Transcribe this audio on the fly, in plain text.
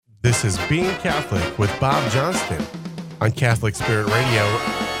This is Being Catholic with Bob Johnston on Catholic Spirit Radio.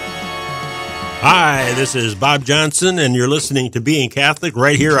 Hi, this is Bob Johnson, and you're listening to Being Catholic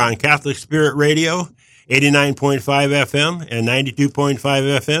right here on Catholic Spirit Radio, 89.5 FM and 92.5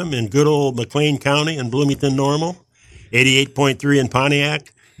 FM in good old McLean County and Bloomington Normal, 88.3 in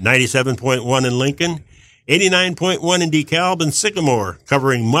Pontiac, 97.1 in Lincoln, 89.1 in DeKalb and Sycamore,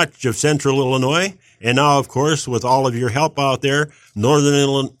 covering much of central Illinois, and now, of course, with all of your help out there,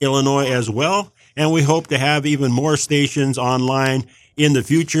 northern Illinois as well, and we hope to have even more stations online in the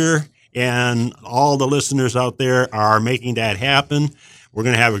future, and all the listeners out there are making that happen. We're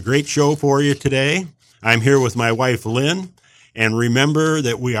going to have a great show for you today. I'm here with my wife, Lynn, and remember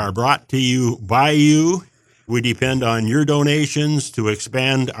that we are brought to you by you. We depend on your donations to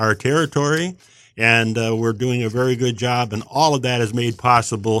expand our territory, and we're doing a very good job, and all of that is made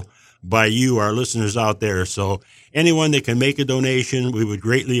possible by you, our listeners out there. So anyone that can make a donation, we would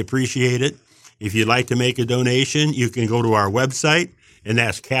greatly appreciate it. If you'd like to make a donation, you can go to our website, and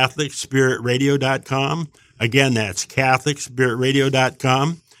that's CatholicSpiritRadio.com. Again, that's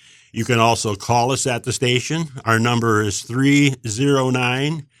CatholicSpiritRadio.com. You can also call us at the station. Our number is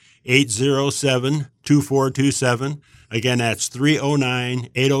 309-807-2427. Again, that's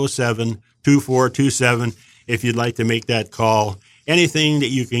 309-807-2427 if you'd like to make that call. Anything that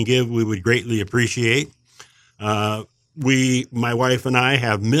you can give, we would greatly appreciate. My wife and I,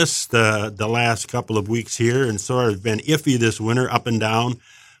 have missed the last couple of weeks here and sort of been iffy this winter, up and down,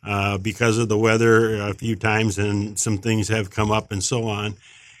 because of the weather a few times, and some things have come up and so on.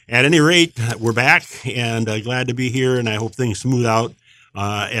 At any rate, we're back and glad to be here, and I hope things smooth out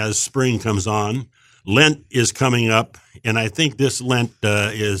as spring comes on. Lent is coming up, and I think this Lent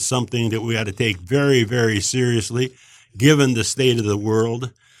is something that we ought to take very, very seriously. Given the state of the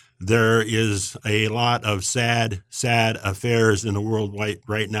world, there is a lot of sad affairs in the world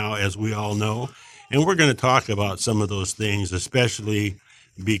right now, as we all know. And we're going to talk about some of those things, especially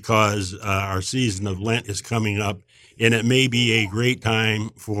because our season of Lent is coming up, and it may be a great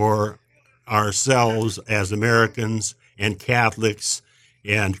time for ourselves as Americans and Catholics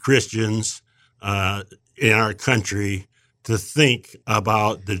and Christians in our country to think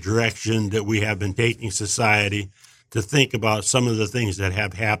about the direction that we have been taking society, to think about some of the things that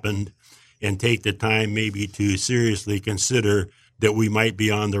have happened, and take the time maybe to seriously consider that we might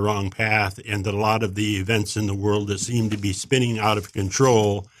be on the wrong path, and that a lot of the events in the world that seem to be spinning out of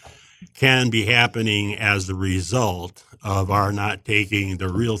control can be happening as a result of our not taking the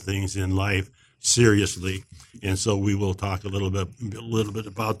real things in life seriously. And so we will talk a little bit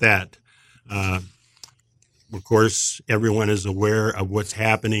about that. Of course, everyone is aware of what's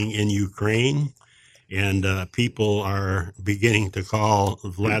happening in Ukraine. And people are beginning to call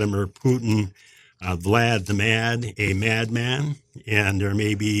Vladimir Putin Vlad the Mad, a madman. And there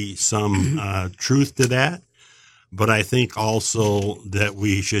may be some truth to that. But I think also that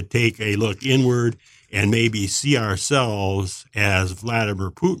we should take a look inward and maybe see ourselves as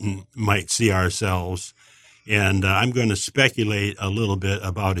Vladimir Putin might see ourselves. And I'm going to speculate a little bit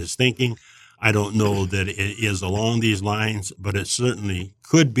about his thinking. I don't know that it is along these lines, but it certainly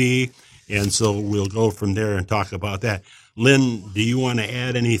could be. And so we'll go from there and talk about that. Lynn, do you want to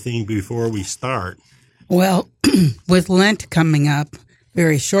add anything before we start? Well, with Lent coming up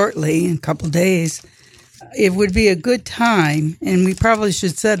very shortly, in a couple of days, it would be a good time, and we probably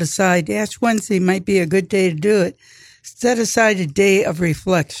should set aside, Ash Wednesday might be a good day to do it, set aside a day of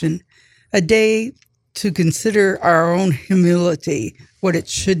reflection, a day to consider our own humility, what it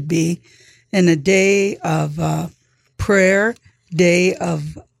should be, and a day of prayer, day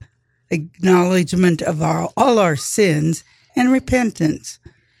of acknowledgement of all our sins and repentance,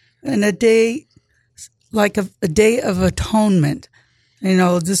 and a day like a day of atonement. You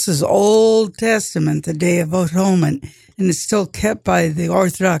know, this is Old Testament, the Day of Atonement, and it's still kept by the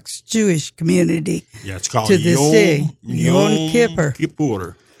Orthodox Jewish community. Yeah, it's called to this day, Yom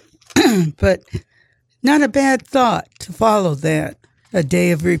Kippur. But not a bad thought to follow that, a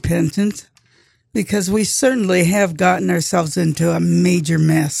day of repentance, because we certainly have gotten ourselves into a major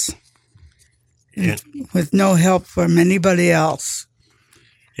mess. With no help from anybody else.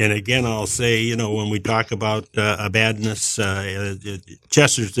 And again, I'll say, when we talk about a badness,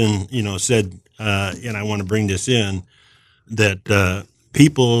 Chesterton, said, and I want to bring this in, that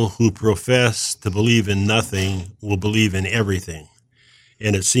people who profess to believe in nothing will believe in everything.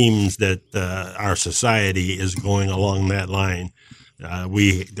 And it seems that our society is going along that line.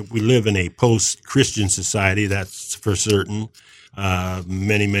 We live in a post-Christian society, that's for certain.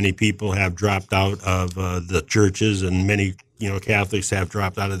 Many people have dropped out of the churches, and many Catholics have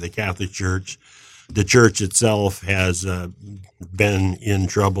dropped out of the Catholic Church. the church itself has been in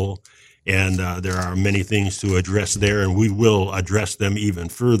trouble, and there are many things to address there, and we will address them even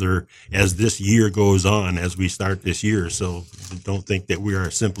further as this year goes on, as we start this year. So don't think that we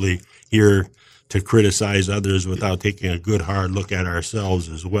are simply here to criticize others without taking a good hard look at ourselves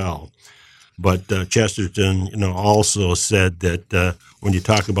as well. But Chesterton, also said that when you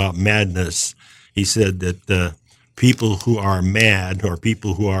talk about madness, he said that people who are mad or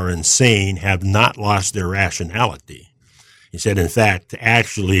people who are insane have not lost their rationality. He said, in fact,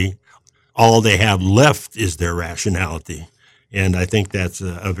 actually, all they have left is their rationality. And I think that's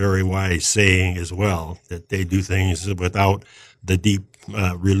a very wise saying as well, that they do things without the deep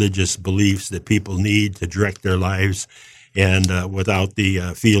religious beliefs that people need to direct their lives, and without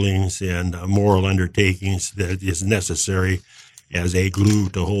the feelings and moral undertakings that is necessary as a glue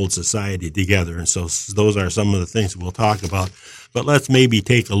to hold society together. And so those are some of the things we'll talk about. But let's maybe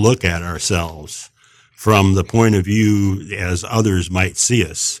take a look at ourselves from the point of view as others might see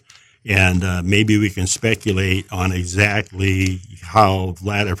us. And maybe we can speculate on exactly how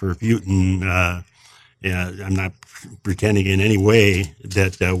Vladimir Putin, I'm not pretending in any way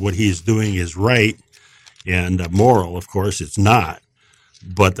that what he's doing is right and moral. Of course, it's not.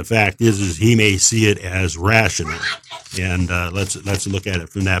 But the fact is he may see it as rational. And let's look at it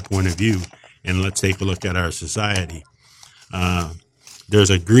from that point of view. And let's take a look at our society.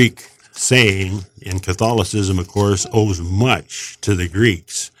 There's a Greek saying, and Catholicism, of course, owes much to the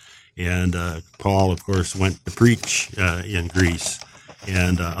Greeks. And Paul, of course, went to preach in Greece.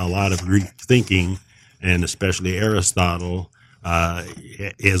 And a lot of Greek thinking, and especially Aristotle,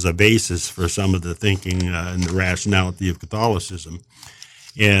 is a basis for some of the thinking and the rationality of Catholicism.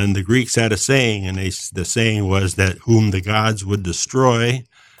 And the Greeks had a saying, and the saying was that whom the gods would destroy,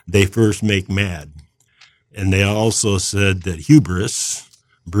 they first make mad. And they also said that hubris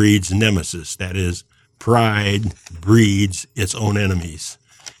breeds nemesis. That is, pride breeds its own enemies.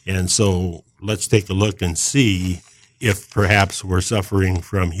 And so let's take a look and see if perhaps we're suffering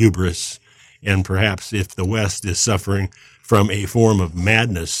from hubris, and perhaps if the West is suffering from a form of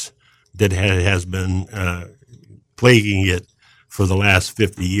madness that has been plaguing it for the last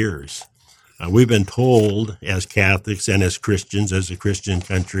 50 years. We've been told as Catholics and as Christians, as a Christian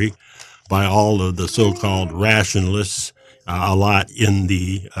country, by all of the so-called rationalists, a lot in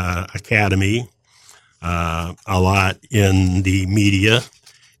the academy, a lot in the media,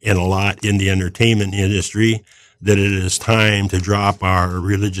 and a lot in the entertainment industry, that it is time to drop our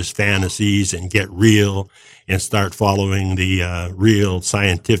religious fantasies and get real and start following the real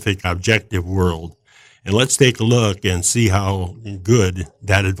scientific objective world. And let's take a look and see how good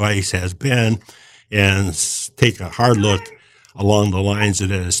that advice has been, and take a hard look along the lines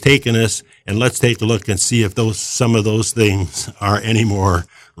that it has taken us. And let's take a look and see if some of those things are any more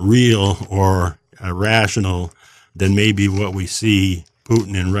real or rational than maybe what we see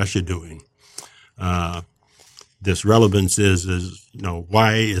Putin and Russia doing. This relevance is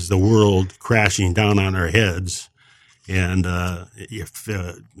why is the world crashing down on our heads? And if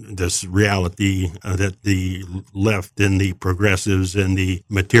this reality that the left and the progressives and the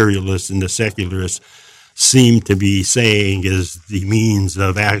materialists and the secularists seem to be saying is the means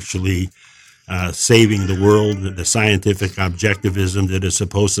of actually saving the world, the scientific objectivism that is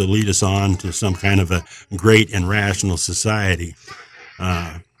supposed to lead us on to some kind of a great and rational society.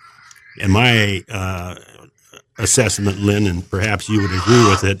 And my assessment, Lynn, and perhaps you would agree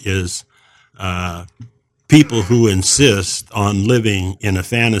with it, is people who insist on living in a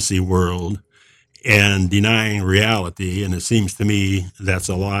fantasy world and denying reality, and it seems to me that's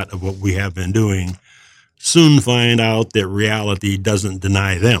a lot of what we have been doing, soon find out that reality doesn't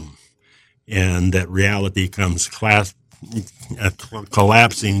deny them, and that reality comes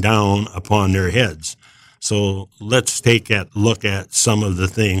collapsing down upon their heads. So let's take a look at some of the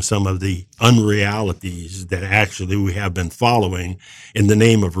things, some of the unrealities that actually we have been following in the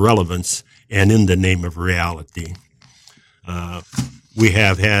name of relevance and in the name of reality. We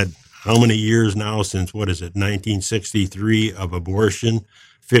have had how many years now since, 1963 of abortion,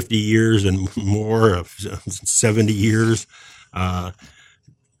 50 years and more of 70 years.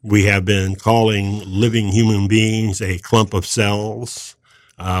 We have been calling living human beings a clump of cells.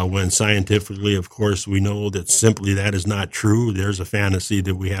 When scientifically, of course, we know that simply that is not true. There's a fantasy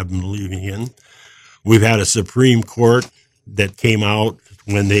that we have been believing in. We've had a Supreme Court that came out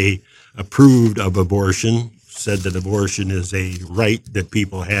when they approved of abortion, said that abortion is a right that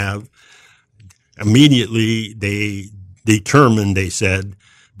people have. Immediately, they determined, they said,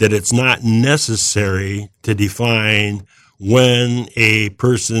 that it's not necessary to define when a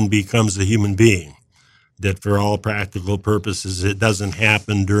person becomes a human being. that for all practical purposes, it doesn't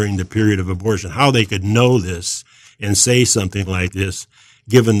happen during the period of abortion. How they could know this and say something like this,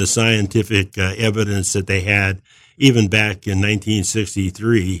 given the scientific evidence that they had even back in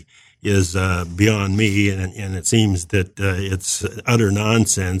 1963, is beyond me, and it seems that it's utter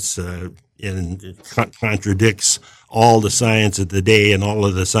nonsense and it contradicts all the science of the day and all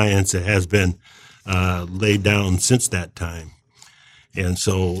of the science that has been laid down since that time. And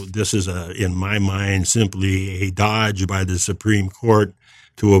so this is, in my mind, simply a dodge by the Supreme Court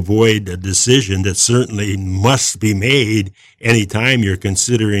to avoid a decision that certainly must be made anytime you're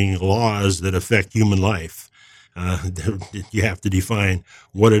considering laws that affect human life. You have to define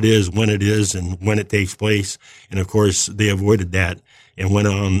what it is, when it is, and when it takes place. And of course, they avoided that and went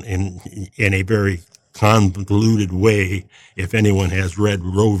on in a very convoluted way. If anyone has read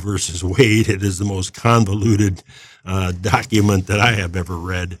Roe versus Wade, it is the most convoluted document that I have ever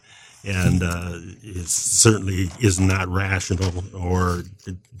read. And it certainly is not rational or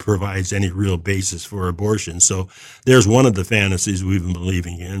provides any real basis for abortion. So there's one of the fantasies we've been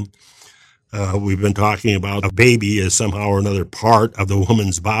believing in. We've been talking about a baby as somehow or another part of the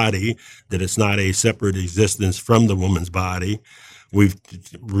woman's body, that it's not a separate existence from the woman's body. We've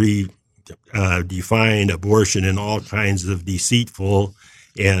defined abortion in all kinds of deceitful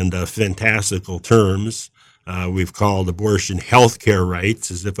and fantastical terms. We've called abortion health care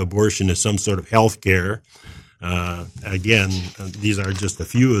rights, as if abortion is some sort of health care. Again, these are just a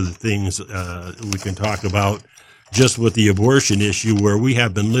few of the things we can talk about just with the abortion issue, where we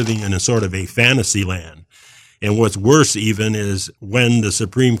have been living in a sort of a fantasy land. And what's worse even is when the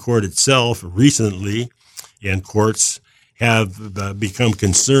Supreme Court itself recently, and courts have become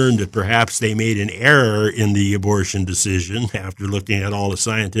concerned that perhaps they made an error in the abortion decision after looking at all the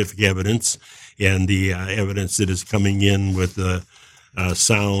scientific evidence and the evidence that is coming in with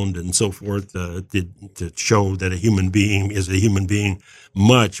sound and so forth to show that a human being is a human being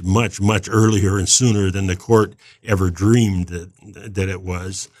much, much, much earlier and sooner than the court ever dreamed that it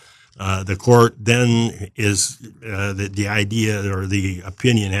was. The court then is the idea or the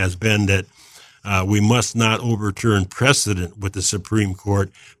opinion has been that we must not overturn precedent with the Supreme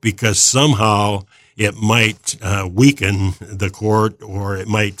Court because somehow it might weaken the court, or it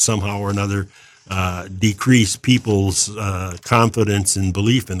might somehow or another decrease people's confidence and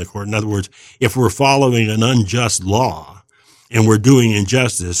belief in the court. In other words, if we're following an unjust law and we're doing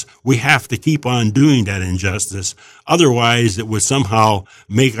injustice, we have to keep on doing that injustice. Otherwise, it would somehow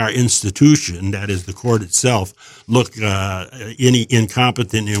make our institution, that is the court itself, look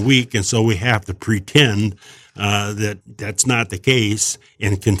incompetent and weak. And so we have to pretend that that's not the case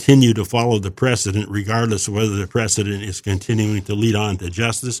and continue to follow the precedent, regardless of whether the precedent is continuing to lead on to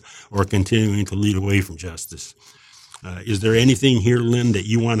justice or continuing to lead away from justice. Is there anything here, Lynn, that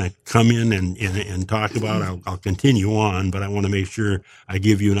you want to come in and talk about? I'll continue on, but I want to make sure I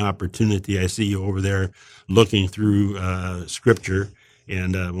give you an opportunity. I see you over there looking through Scripture,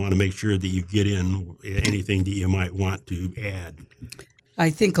 and I want to make sure that you get in anything that you might want to add.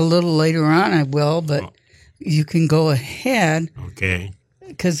 I think a little later on I will, but you can go ahead. Okay.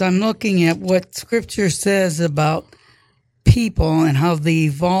 Because I'm looking at what Scripture says about people and how they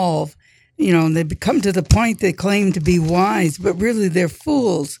evolve. You know, they come to the point they claim to be wise, but really they're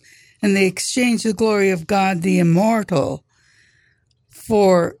fools. And they exchange the glory of God, the immortal,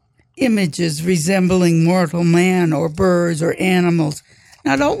 for images resembling mortal man or birds or animals.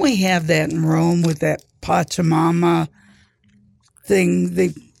 Now, don't we have that in Rome with that Pachamama thing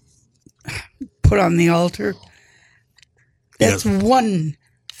they put on the altar? That's one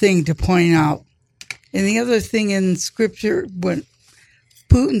thing to point out. And the other thing in Scripture, when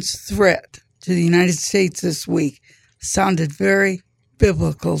Putin's threat to the United States this week sounded very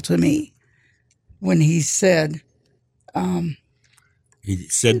biblical to me when he said that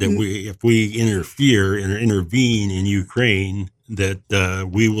if we interfere and intervene in Ukraine, that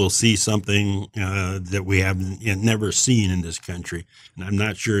we will see something that we have never seen in this country. And I'm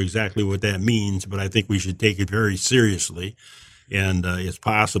not sure exactly what that means, but I think we should take it very seriously. And it's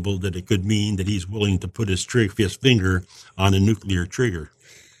possible that it could mean that he's willing to put his finger on a nuclear trigger.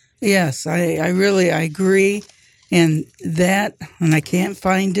 Yes, I agree. And I can't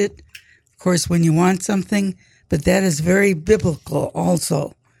find it, of course, when you want something, but that is very biblical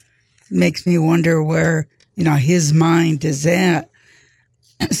also. It makes me wonder where, his mind is at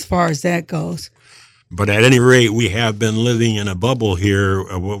as far as that goes. But at any rate, we have been living in a bubble here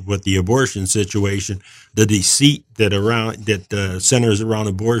with the abortion situation. The deceit that centers around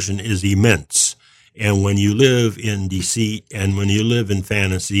abortion is immense. And when you live in deceit and when you live in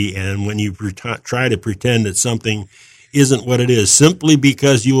fantasy and when you try to pretend that something isn't what it is, simply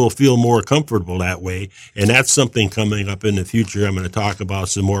because you will feel more comfortable that way. And that's something coming up in the future. I'm going to talk about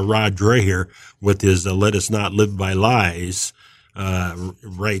some more. Rod Dreher with his Let Us Not Live by Lies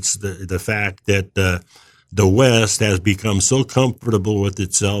writes the fact that the West has become so comfortable with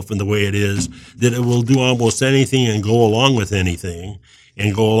itself and the way it is that it will do almost anything and go along with anything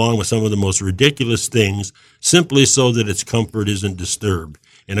and go along with some of the most ridiculous things simply so that its comfort isn't disturbed.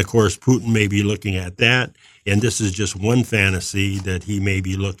 And, of course, Putin may be looking at that, and this is just one fantasy that he may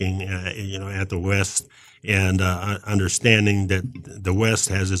be looking at the West and understanding that the West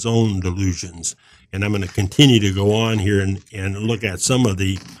has its own delusions. And I'm going to continue to go on here and look at some of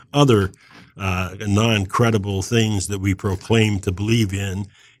the other non-credible things that we proclaim to believe in,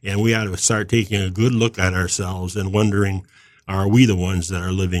 and we ought to start taking a good look at ourselves and wondering, are we the ones that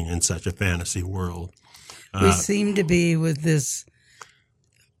are living in such a fantasy world? We seem to be with this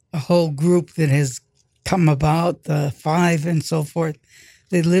whole group that has come about, the five and so forth.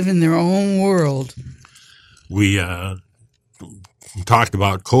 They live in their own world. We talked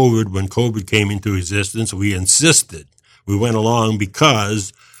about COVID. When COVID came into existence, we insisted. We went along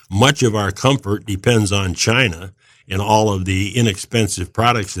because much of our comfort depends on China and all of the inexpensive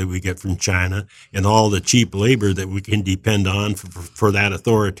products that we get from China and all the cheap labor that we can depend on for that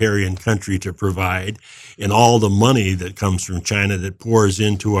authoritarian country to provide, and all the money that comes from China that pours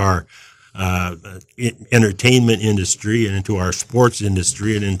into our entertainment industry and into our sports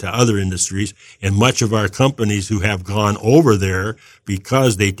industry and into other industries. And much of our companies who have gone over there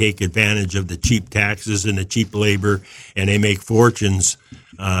because they take advantage of the cheap taxes and the cheap labor and they make fortunes,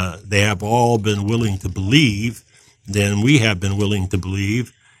 they have all been willing to believe, then we have been willing to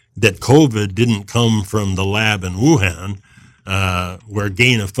believe, that COVID didn't come from the lab in Wuhan, where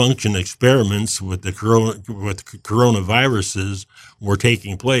gain-of-function experiments with the coronaviruses were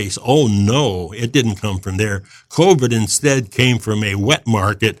taking place. Oh, no, it didn't come from there. COVID instead came from a wet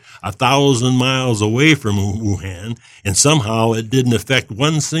market 1,000 miles away from Wuhan, and somehow it didn't affect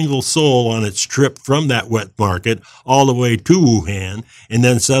one single soul on its trip from that wet market all the way to Wuhan, and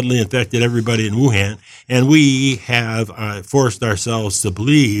then suddenly infected everybody in Wuhan. And we have forced ourselves to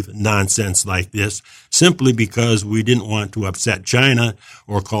believe nonsense like this simply because we didn't want to upset China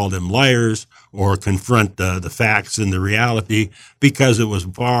or call them liars or confront the facts and the reality, because it was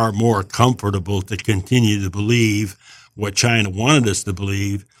far more comfortable to continue to believe what China wanted us to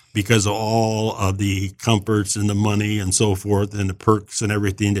believe because of all of the comforts and the money and so forth and the perks and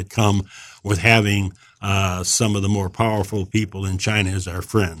everything that come with having some of the more powerful people in China as our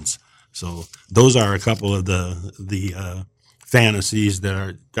friends. So those are a couple of the fantasies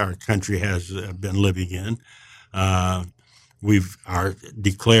that our country has been living in. We've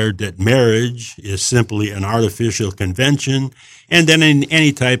declared that marriage is simply an artificial convention, and then in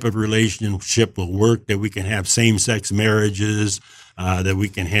any type of relationship will work, that we can have same-sex marriages, that we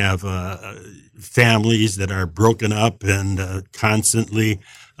can have families that are broken up and constantly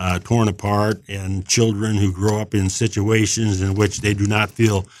torn apart, and children who grow up in situations in which they do not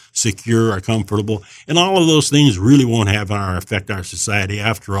feel secure or comfortable. And all of those things really won't affect our society.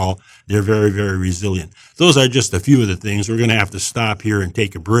 After all, they're very, very resilient. Those are just a few of the things. We're going to have to stop here and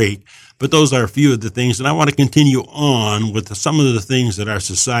take a break. But those are a few of the things. And I want to continue on with some of the things that our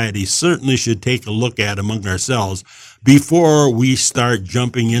society certainly should take a look at among ourselves before we start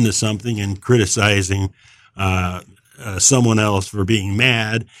jumping into something and criticizing someone else for being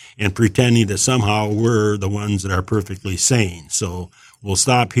mad and pretending that somehow we're the ones that are perfectly sane. So we'll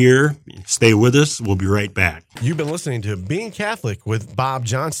stop here. Stay with us. We'll be right back. You've been listening to Being Catholic with Bob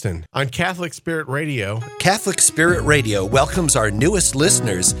Johnston on Catholic Spirit Radio. Catholic Spirit Radio welcomes our newest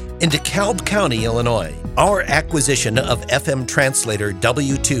listeners in DeKalb County, Illinois. Our acquisition of FM translator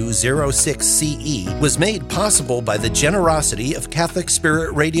W206CE was made possible by the generosity of Catholic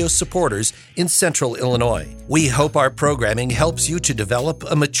Spirit Radio supporters in Central Illinois. We hope our programming helps you to develop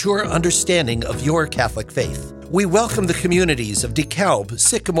a mature understanding of your Catholic faith. We welcome the communities of DeKalb,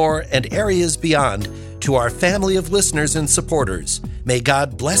 Sycamore, and areas beyond to our family of listeners and supporters. May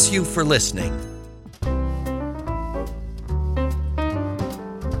God bless you for listening.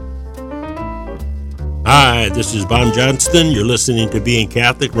 Hi, this is Bob Johnston. You're listening to Being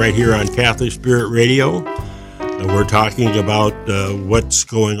Catholic right here on Catholic Spirit Radio. We're talking about what's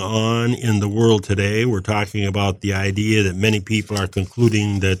going on in the world today. We're talking about the idea that many people are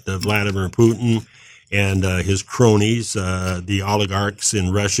concluding that Vladimir Putin and his cronies, the oligarchs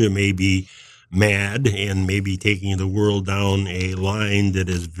in Russia, may be mad and may be taking the world down a line that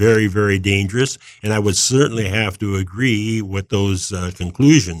is very, very dangerous. And I would certainly have to agree with those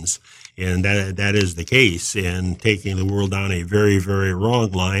conclusions. And that is the case, and taking the world down a very, very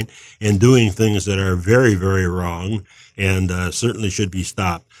wrong line and doing things that are very, very wrong and certainly should be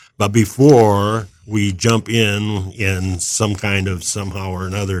stopped. But before we jump in some kind of somehow or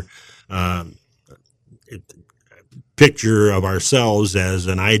another picture of ourselves as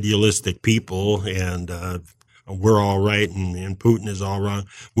an idealistic people and we're all right and Putin is all wrong,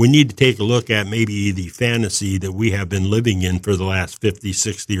 we need to take a look at maybe the fantasy that we have been living in for the last 50,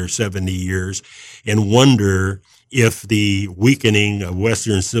 60, or 70 years and wonder if the weakening of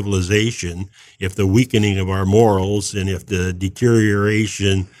Western civilization, if the weakening of our morals, and if the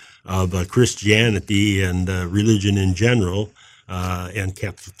deterioration of Christianity and religion in general and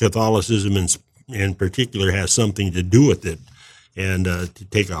Catholicism in particular has something to do with it. And to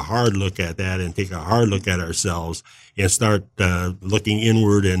take a hard look at that and take a hard look at ourselves and start looking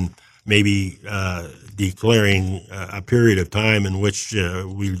inward and maybe declaring a period of time in which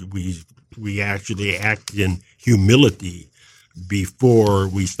we actually act in humility before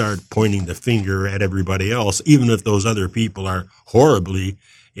we start pointing the finger at everybody else, even if those other people are horribly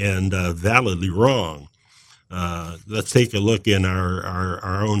and validly wrong. Let's take a look in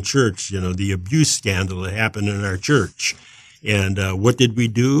our own church, the abuse scandal that happened in our church. And what did we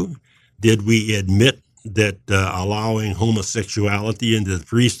do? Did we admit that allowing homosexuality into the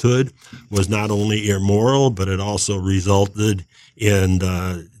priesthood was not only immoral, but it also resulted in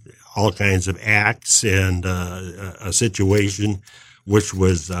all kinds of acts and a situation which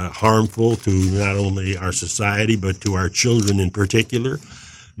was harmful to not only our society, but to our children in particular?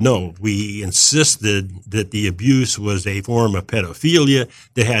 No, we insisted that the abuse was a form of pedophilia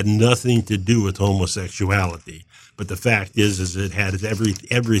that had nothing to do with homosexuality. But the fact is it had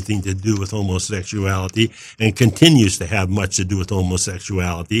everything to do with homosexuality and continues to have much to do with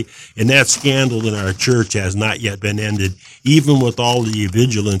homosexuality. And that scandal in our church has not yet been ended, even with all the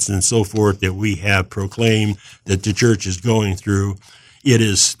vigilance and so forth that we have proclaimed that the church is going through. It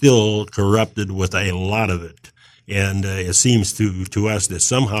is still corrupted with a lot of it. And it seems to us that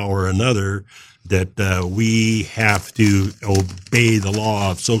somehow or another that we have to obey the law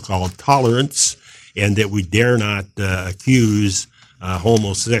of so-called tolerance, and that we dare not accuse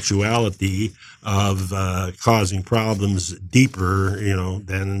homosexuality of causing problems deeper,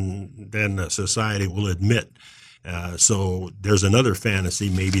 than society will admit. So there's another fantasy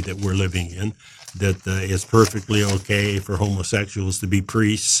maybe that we're living in, that it's perfectly okay for homosexuals to be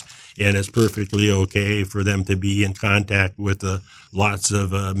priests, and it's perfectly okay for them to be in contact with lots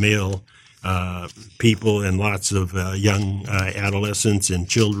of male people and lots of young adolescents and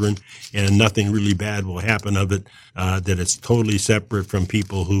children, and nothing really bad will happen of it, that it's totally separate from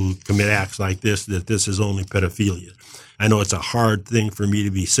people who commit acts like this, that this is only pedophilia. I know it's a hard thing for me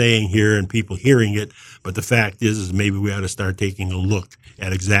to be saying here and people hearing it, but the fact is maybe we ought to start taking a look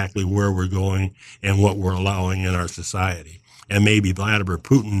at exactly where we're going and what we're allowing in our society. And maybe Vladimir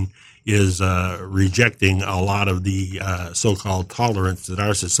Putin is rejecting a lot of the so-called tolerance that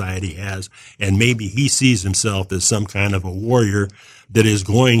our society has, and maybe he sees himself as some kind of a warrior that is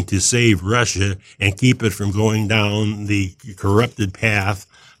going to save Russia and keep it from going down the corrupted path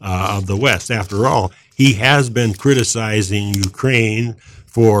of the West. After all, he has been criticizing Ukraine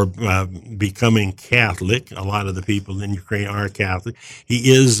for becoming Catholic. A lot of the people in Ukraine are Catholic.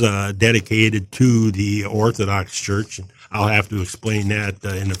 He is dedicated to the Orthodox Church. I'll have to explain that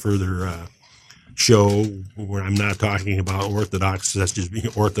in a further show where I'm not talking about Orthodox, that's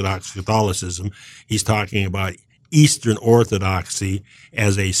just Orthodox Catholicism. He's talking about Eastern Orthodoxy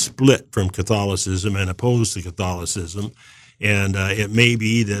as a split from Catholicism and opposed to Catholicism. And it may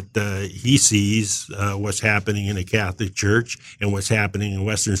be that he sees what's happening in the Catholic Church and what's happening in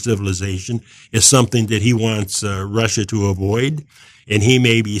Western civilization is something that he wants Russia to avoid. And he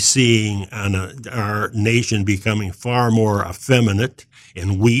may be seeing our nation becoming far more effeminate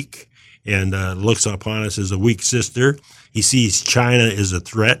and weak, and looks upon us as a weak sister. He sees China as a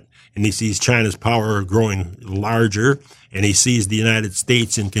threat, and he sees China's power growing larger, and he sees the United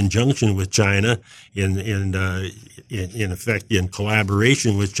States in conjunction with China, in effect, in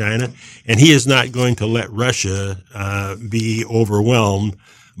collaboration with China, and he is not going to let Russia be overwhelmed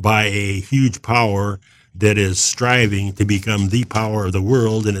by a huge power that is striving to become the power of the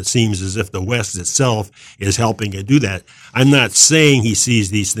world, and it seems as if the West itself is helping it do that. I'm not saying he sees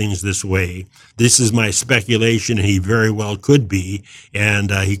these things this way. This is my speculation, and he very well could be,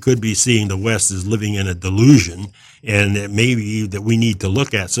 and he could be seeing the West as living in a delusion, and it may be that we need to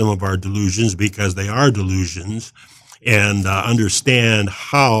look at some of our delusions, because they are delusions, and understand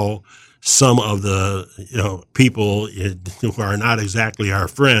how some of the people who are not exactly our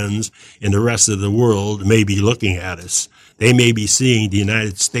friends in the rest of the world may be looking at us. they may be seeing the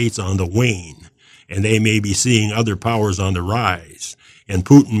United States on the wane, and they may be seeing other powers on the rise. And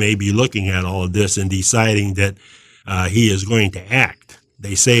Putin may be looking at all of this and deciding that he is going to act.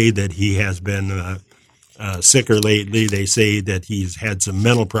 They say that he has been sicker lately. They say that he's had some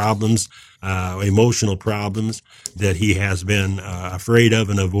mental problems, emotional problems, that he has been afraid of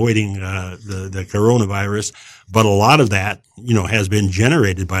and avoiding the coronavirus. But a lot of that, has been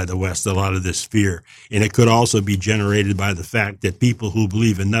generated by the West, a lot of this fear. And it could also be generated by the fact that people who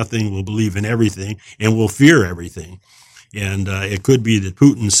believe in nothing will believe in everything and will fear everything. And it could be that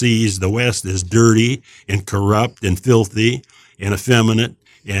Putin sees the West as dirty and corrupt and filthy and effeminate,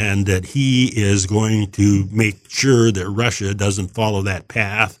 and that he is going to make sure that Russia doesn't follow that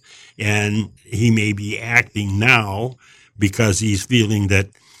path. And he may be acting now because he's feeling that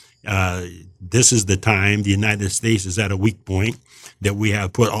this is the time the United States is at a weak point, that we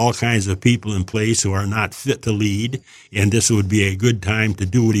have put all kinds of people in place who are not fit to lead, and this would be a good time to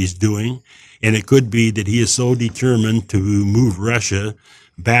do what he's doing. And it could be that he is so determined to move Russia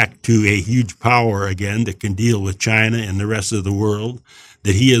back to a huge power again that can deal with China and the rest of the world,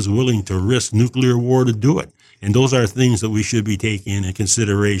 that he is willing to risk nuclear war to do it. And those are things that we should be taking into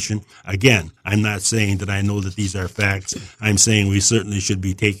consideration. Again, I'm not saying that I know that these are facts. I'm saying we certainly should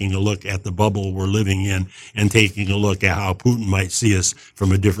be taking a look at the bubble we're living in and taking a look at how Putin might see us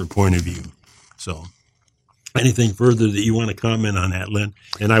from a different point of view. So anything further that you want to comment on that, Lynn?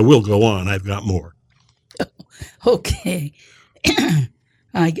 And I will go on. I've got more. Okay.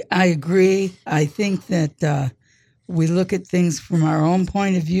 I agree. I think that we look at things from our own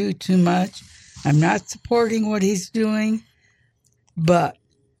point of view too much. I'm not supporting what he's doing, but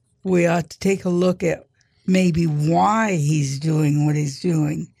we ought to take a look at maybe why he's doing what he's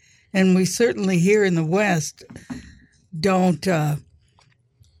doing. And we certainly here in the West don't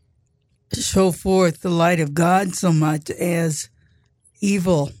show forth the light of God so much as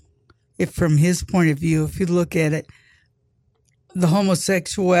evil. If from his point of view, if you look at it, the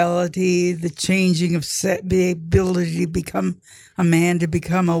homosexuality, the changing of the ability to become a man, to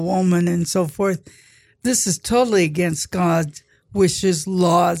become a woman, and so forth. This is totally against God's wishes,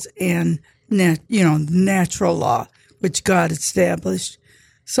 laws, and natural law, which God established.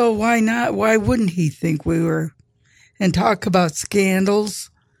 So why not? Why wouldn't he think we were? And talk about scandals.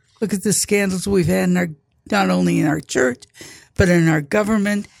 Look at the scandals we've had in not only in our church, but in our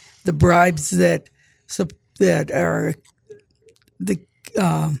government. The bribes that are. The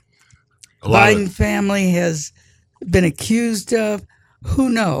Biden family has been accused of. Who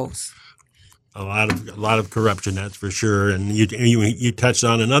knows? A lot of corruption, that's for sure. And you touched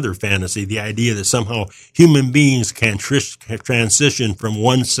on another fantasy, the idea that somehow human beings can transition from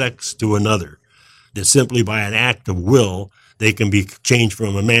one sex to another, that simply by an act of will they can be changed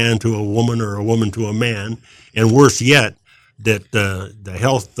from a man to a woman or a woman to a man, and worse yet, that the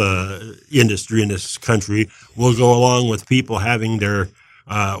health industry in this country will go along with people having their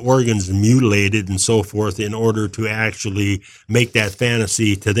organs mutilated and so forth in order to actually make that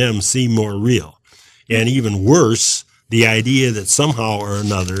fantasy to them seem more real. And even worse, the idea that somehow or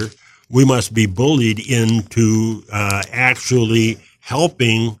another we must be bullied into actually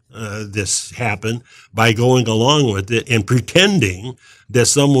helping this happen by going along with it and pretending that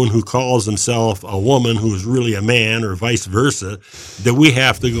someone who calls himself a woman who is really a man or vice versa, that we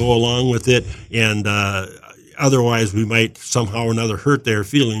have to go along with it, and otherwise we might somehow or another hurt their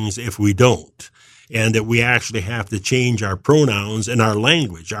feelings if we don't. And that we actually have to change our pronouns and our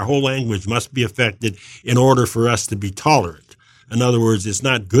language. Our whole language must be affected in order for us to be tolerant. In other words, it's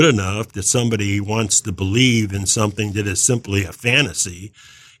not good enough that somebody wants to believe in something that is simply a fantasy,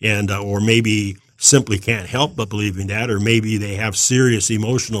 and or maybe simply can't help but believing that, or maybe they have serious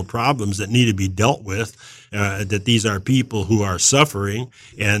emotional problems that need to be dealt with, that these are people who are suffering,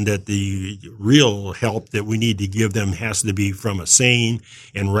 and that the real help that we need to give them has to be from a sane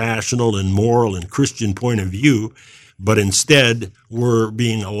and rational and moral and Christian point of view. But instead, we're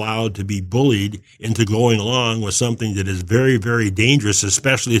being allowed to be bullied into going along with something that is very, very dangerous,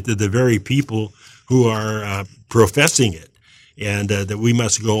 especially to the very people who are professing it. And that we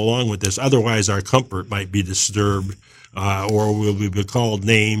must go along with this. Otherwise, our comfort might be disturbed, or we'll be called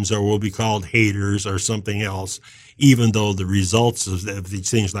names, or we'll be called haters or something else, even though the results of these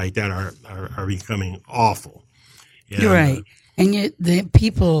things like that are becoming awful. And, you're right. And yet the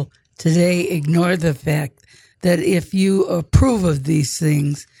people today ignore the fact that if you approve of these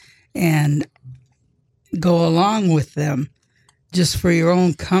things and go along with them just for your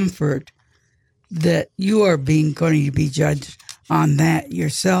own comfort, that you are going to be judged on that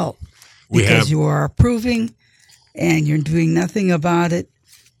yourself, because you are approving and you're doing nothing about it,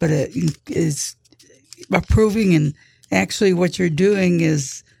 but it is approving actually what you're doing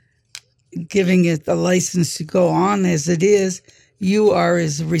is giving it the license to go on as it is. You are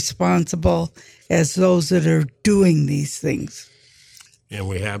as responsible as those that are doing these things. And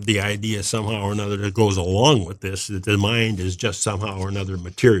we have the idea somehow or another that goes along with this, that the mind is just somehow or another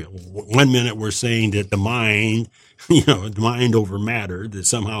material. 1 minute we're saying that the mind, the mind over matter, that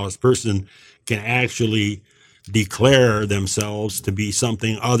somehow a person can actually declare themselves to be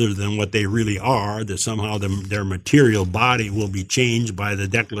something other than what they really are, that somehow their material body will be changed by the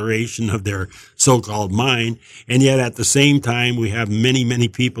declaration of their so-called mind. And yet at the same time, we have many, many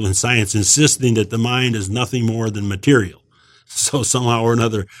people in science insisting that the mind is nothing more than material. So somehow or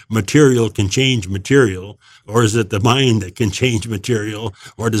another, material can change material, or is it the mind that can change material,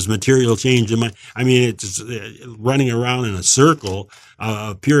 or does material change the mind? I mean, it's running around in a circle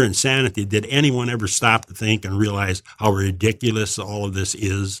of pure insanity. Did anyone ever stop to think and realize how ridiculous all of this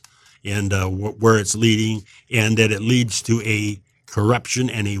is, and where it's leading, and that it leads to a corruption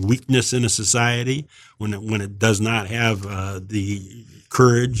and a weakness in a society when it does not have the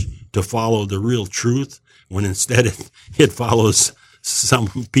courage to follow the real truth, when instead it follows some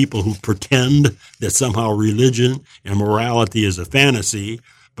people who pretend that somehow religion and morality is a fantasy,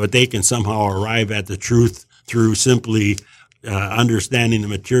 but they can somehow arrive at the truth through simply understanding the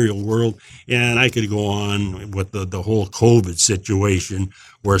material world. And I could go on with the whole COVID situation,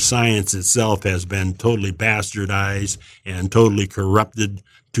 where science itself has been totally bastardized and totally corrupted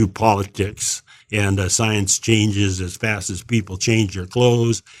to politics. And science changes as fast as people change their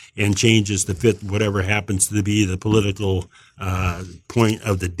clothes, and changes to fit whatever happens to be the political point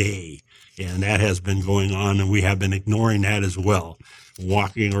of the day. And that has been going on, and we have been ignoring that as well,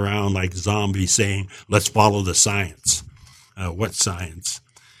 walking around like zombies saying, let's follow the science. What science?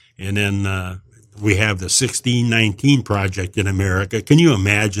 And then we have the 1619 Project in America. Can you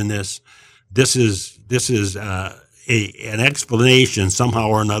imagine this? This is an explanation somehow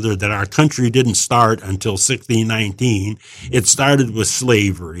or another that our country didn't start until 1619. It started with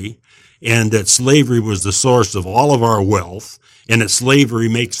slavery, and that slavery was the source of all of our wealth, and that slavery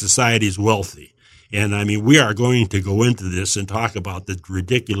makes societies wealthy. And I mean, we are going to go into this and talk about the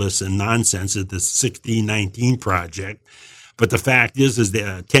ridiculous and nonsense of the 1619 Project. But the fact is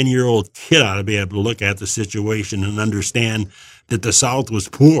that a 10-year-old kid ought to be able to look at the situation and understand that the South was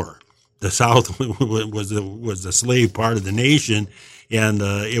poor. The South was the slave part of the nation, and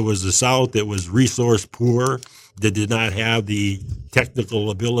it was the South that was resource poor, that did not have the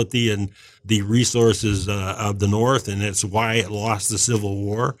technical ability and the resources of the North, and that's why it lost the Civil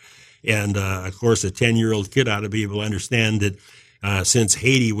War. And of course, a 10-year-old kid ought to be able to understand that since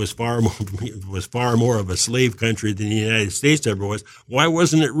Haiti was far more of a slave country than the United States ever was, why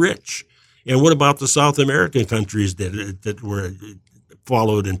wasn't it rich? And what about the South American countries that were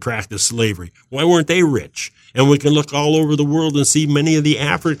followed and practiced slavery? Why weren't they rich? And we can look all over the world and see many of the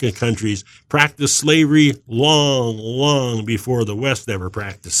African countries practiced slavery long before the West ever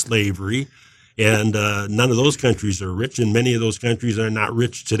practiced slavery. And none of those countries are rich, and many of those countries are not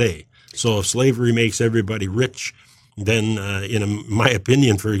rich today. So if slavery makes everybody rich, then in my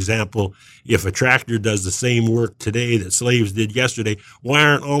opinion, for example, if a tractor does the same work today that slaves did yesterday, why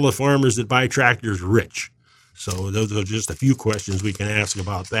aren't all the farmers that buy tractors rich? So those are just a few questions we can ask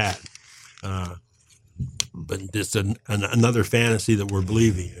about that. But it's another fantasy that we're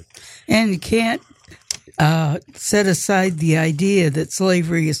believing in. And you can't set aside the idea that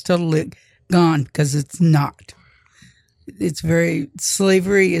slavery is totally gone, because it's not.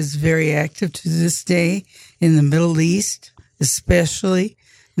 Slavery is very active to this day in the Middle East, especially,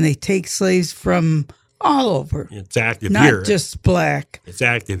 and they take slaves from all over. It's active not here. Not just black. It's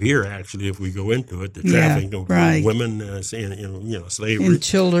active here, actually, if we go into it. The trafficking of women, slavery. And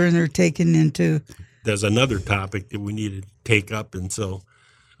children are taken into. There's another topic that we need to take up, and so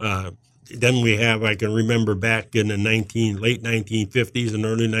then we have, I can remember back in the late 1950s and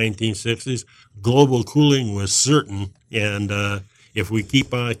early 1960s, global cooling was certain, and if we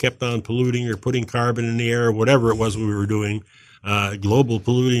kept on polluting or putting carbon in the air, or whatever it was we were doing, global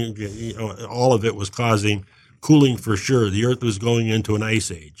polluting, all of it was causing cooling for sure. The Earth was going into an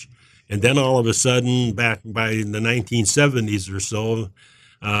ice age. And then all of a sudden, back by the 1970s or so,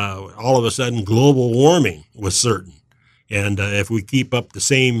 all of a sudden global warming was certain. And if we keep up the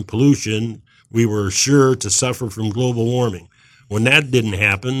same pollution, we were sure to suffer from global warming. When that didn't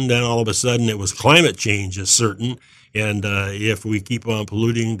happen, then all of a sudden it was climate change is certain. And if we keep on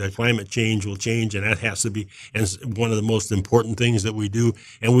polluting, the climate change will change, and that has to be one of the most important things that we do.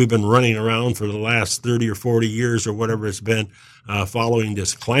 And we've been running around for the last 30 or 40 years or whatever it's been, following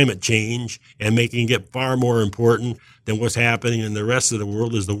this climate change and making it far more important than what's happening in the rest of the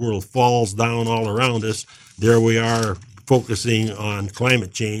world. As the world falls down all around us, there we are focusing on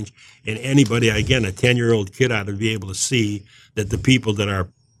climate change. And anybody, again, a 10-year-old kid ought to be able to see that the people that are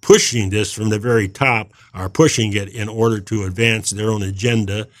pushing this from the very top are pushing it in order to advance their own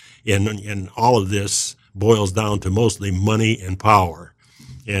agenda. And all of this boils down to mostly money and power.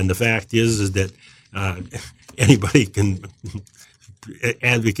 And the fact is that anybody can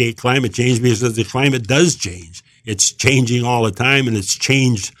advocate climate change because the climate does change. It's changing all the time, and it's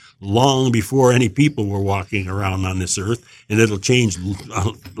changed long before any people were walking around on this earth, and it'll change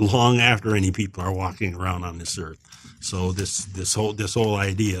long after any people are walking around on this earth. So this whole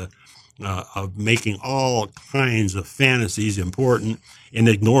idea of making all kinds of fantasies important and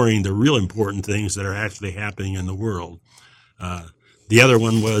ignoring the real important things that are actually happening in the world. The other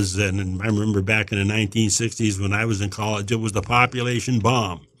one was, and I remember back in the 1960s when I was in college, it was the population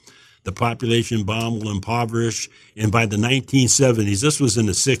bomb. The population bomb will impoverish, and by the 1970s, this was in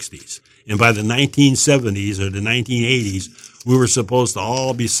the 60s, and by the 1970s or the 1980s, we were supposed to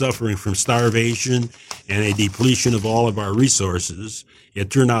all be suffering from starvation and a depletion of all of our resources.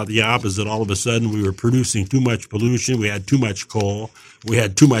 It turned out the opposite. All of a sudden, we were producing too much pollution. We had too much coal. We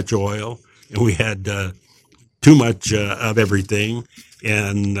had too much oil, and we had too much of everything.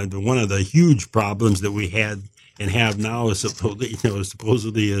 And one of the huge problems that we had and have now is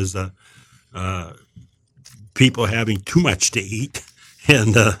supposedly is people having too much to eat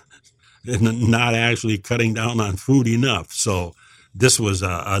and not actually cutting down on food enough. So this was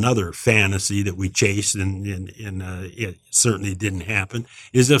another fantasy that we chased, and it certainly didn't happen.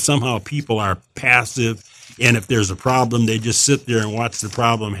 Is if somehow people are passive, and if there's a problem, they just sit there and watch the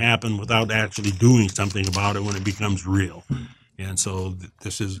problem happen without actually doing something about it when it becomes real. And so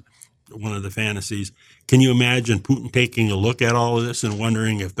this is one of the fantasies. Can you imagine Putin taking a look at all of this and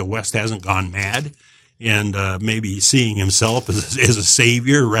wondering if the West hasn't gone mad, and maybe seeing himself as a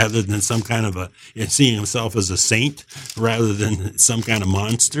savior rather than seeing himself as a saint rather than some kind of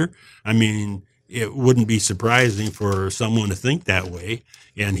monster? I mean, it wouldn't be surprising for someone to think that way.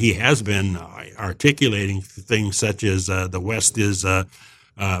 And he has been articulating things such as the West is a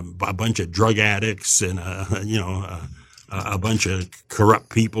bunch of drug addicts and a bunch of corrupt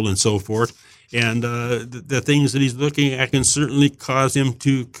people and so forth. And the things that he's looking at can certainly cause him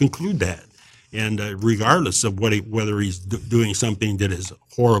to conclude that. And regardless of whether he's doing something that is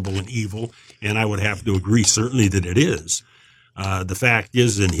horrible and evil, and I would have to agree certainly that it is, the fact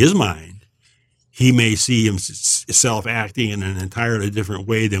is, in his mind, he may see himself acting in an entirely different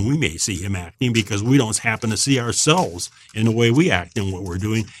way than we may see him acting, because we don't happen to see ourselves in the way we act in what we're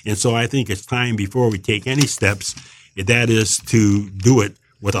doing. And so I think it's time, before we take any steps, that is to do it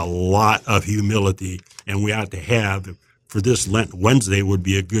with a lot of humility. And we ought to have, for this Lent Wednesday would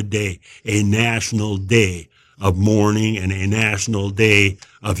be a good day, a national day of mourning, and a national day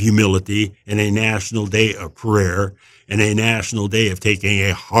of humility, and a national day of prayer, and a national day of taking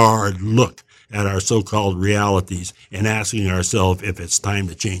a hard look at our so-called realities and asking ourselves if it's time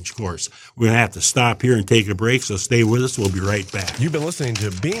to change course. We're going to have to stop here and take a break, so stay with us. We'll be right back. You've been listening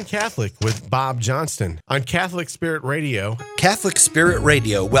to Being Catholic with Bob Johnston on Catholic Spirit Radio. Catholic Spirit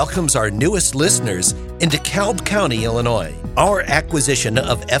Radio welcomes our newest listeners in DeKalb County, Illinois. Our acquisition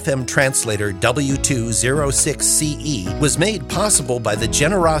of FM translator W206CE was made possible by the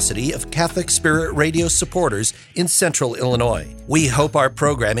generosity of Catholic Spirit Radio supporters in Central Illinois. We hope our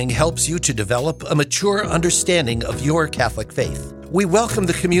programming helps you to develop a mature understanding of your Catholic faith. We welcome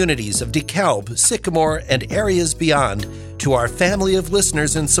the communities of DeKalb, Sycamore, and areas beyond to our family of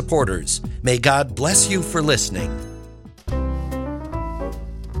listeners and supporters. May God bless you for listening.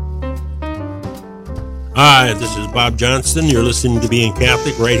 Hi, this is Bob Johnston. You're listening to Being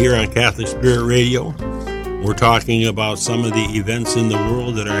Catholic right here on Catholic Spirit Radio. We're talking about some of the events in the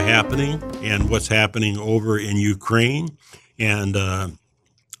world that are happening and what's happening over in Ukraine. And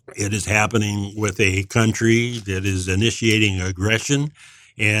it is happening with a country that is initiating aggression.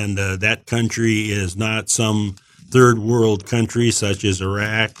 And that country is not some third world country such as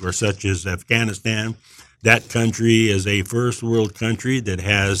Iraq or such as Afghanistan. That country is a first world country that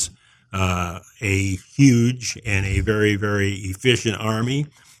has a huge and a very, very efficient army,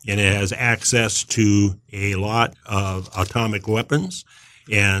 and it has access to a lot of atomic weapons.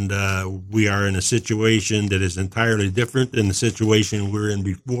 And we are in a situation that is entirely different than the situation we were in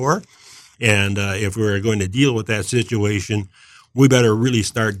before. And if we're going to deal with that situation, we better really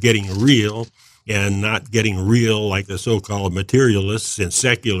start getting real and not getting real like the so-called materialists and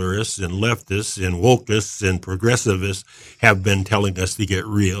secularists and leftists and wokeists and progressivists have been telling us to get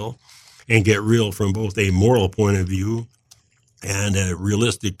real, and get real from both a moral point of view and a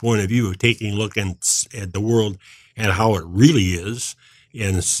realistic point of view of taking a look at the world and how it really is,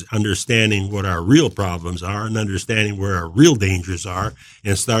 and understanding what our real problems are and understanding where our real dangers are,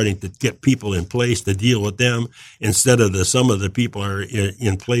 and starting to get people in place to deal with them instead of some of the people are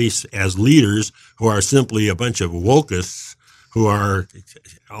in place as leaders who are simply a bunch of wokeists who are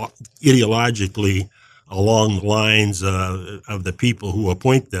ideologically along the lines of the people who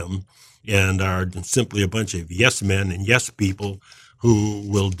appoint them, and are simply a bunch of yes men and yes people who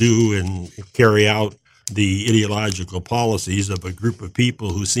will do and carry out the ideological policies of a group of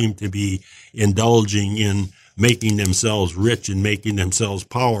people who seem to be indulging in making themselves rich and making themselves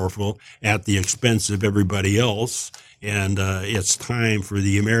powerful at the expense of everybody else. And it's time for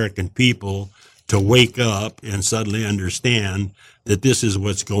the American people to wake up and suddenly understand that this is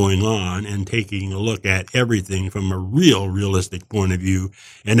what's going on, and taking a look at everything from a realistic point of view.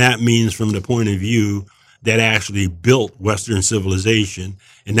 And that means from the point of view that actually built Western civilization.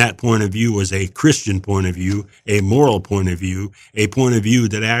 And that point of view was a Christian point of view, a moral point of view, a point of view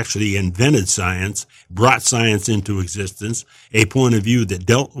that actually invented science, brought science into existence, a point of view that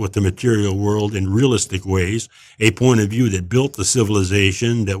dealt with the material world in realistic ways, a point of view that built the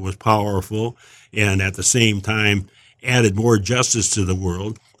civilization that was powerful and at the same time added more justice to the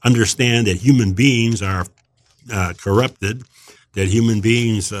world, understand that human beings are corrupted, that human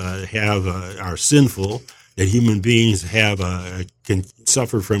beings are sinful, that human beings can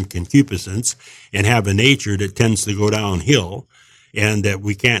suffer from concupiscence and have a nature that tends to go downhill, and that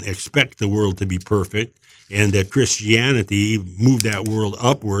we can't expect the world to be perfect, and that Christianity moved that world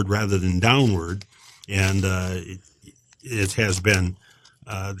upward rather than downward, and it has been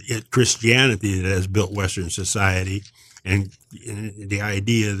Christianity that has built Western society. And the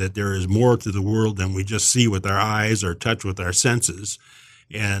idea that there is more to the world than we just see with our eyes or touch with our senses,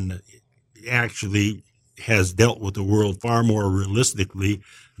 and actually has dealt with the world far more realistically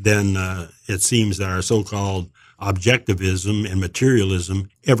than it seems that our so-called objectivism and materialism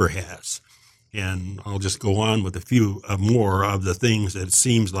ever has. And I'll just go on with a few more of the things that it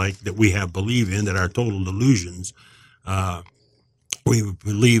seems like that we have believed in that are total delusions. We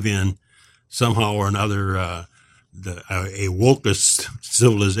believe in somehow or another a wokest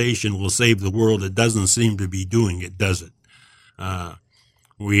civilization will save the world. It doesn't seem to be doing it, does it?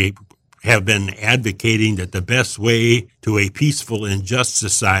 We have been advocating that the best way to a peaceful and just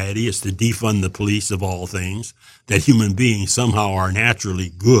society is to defund the police of all things, that human beings somehow are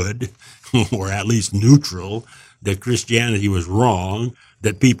naturally good, or at least neutral, that Christianity was wrong,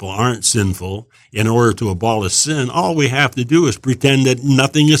 that people aren't sinful. In order to abolish sin, all we have to do is pretend that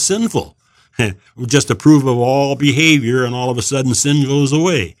nothing is sinful. We just approve of all behavior, and all of a sudden sin goes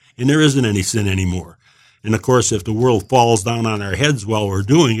away, and there isn't any sin anymore. And of course, if the world falls down on our heads while we're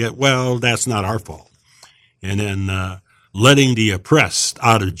doing it, well, that's not our fault. And then letting the oppressed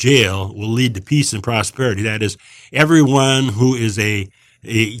out of jail will lead to peace and prosperity. That is, everyone who is a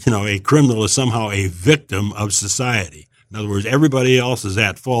criminal is somehow a victim of society. In other words, everybody else is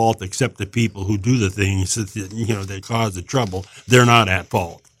at fault except the people who do the things that cause the trouble. They're not at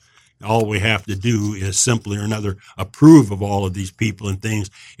fault. All we have to do is simply or another approve of all of these people and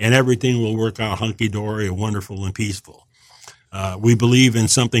things, and everything will work out hunky-dory and wonderful and peaceful. We believe in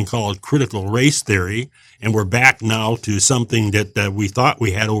something called critical race theory, and we're back now to something that we thought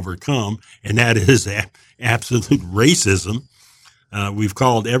we had overcome, and that is absolute racism. We've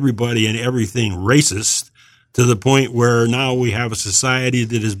called everybody and everything racist to the point where now we have a society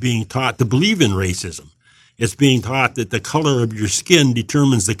that is being taught to believe in racism. It's being taught that the color of your skin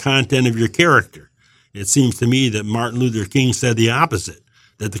determines the content of your character. It seems to me that Martin Luther King said the opposite,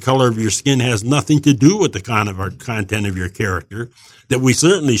 that the color of your skin has nothing to do with the content of your character, that we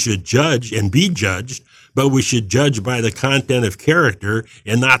certainly should judge and be judged, but we should judge by the content of character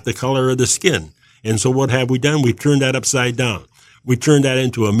and not the color of the skin. And so what have we done? We've turned that upside down. We turned that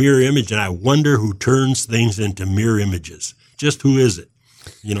into a mirror image, and I wonder who turns things into mirror images. Just who is it?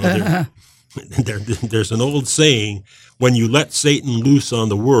 There's an old saying, when you let Satan loose on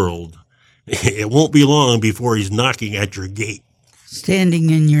the world, it won't be long before he's knocking at your gate. Standing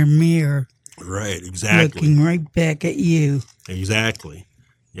in your mirror. Right, exactly. Looking right back at you. Exactly.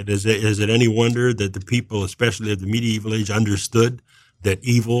 Is it any wonder that the people, especially of the medieval age, understood that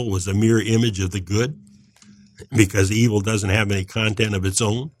evil was a mirror image of the good? Because evil doesn't have any content of its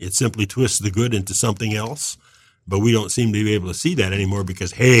own. It simply twists the good into something else. But we don't seem to be able to see that anymore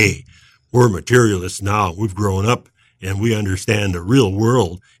because, hey, we're materialists now. We've grown up, and we understand the real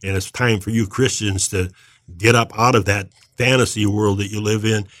world. And it's time for you Christians to get up out of that fantasy world that you live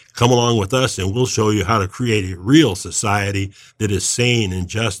in. Come along with us, and we'll show you how to create a real society that is sane and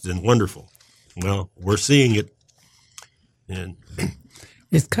just and wonderful. Well, we're seeing it. And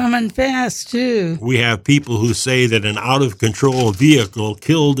It's coming fast, too. we have people who say that an out-of-control vehicle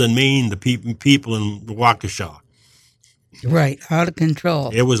killed and maimed the people in Waukesha. Right, out of control.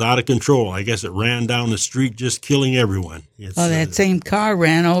 It was out of control. I guess it ran down the street just killing everyone. It's, That same car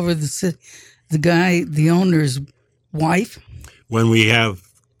ran over the owner's wife, when we have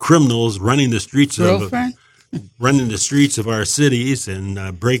criminals running the streets girlfriend. of our cities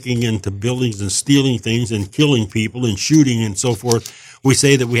and breaking into buildings and stealing things and killing people and shooting and so forth, we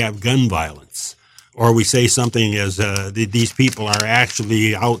say that we have gun violence. Or we say something as these people are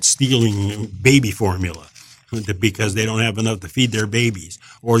actually out stealing baby formula because they don't have enough to feed their babies,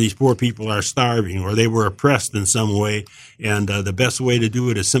 or these poor people are starving, or they were oppressed in some way, and the best way to do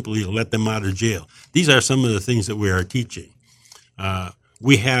it is simply to let them out of jail. These are some of the things that we are teaching.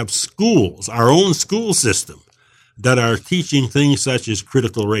 We have schools, our own school system, that are teaching things such as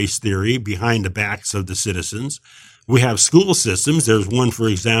critical race theory behind the backs of the citizens. We have school systems. There's one, for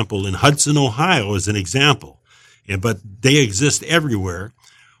example, in Hudson, Ohio, as an example, but they exist everywhere,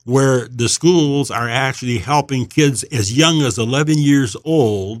 where the schools are actually helping kids as young as 11 years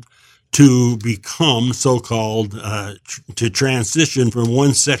old to become so-called, to transition from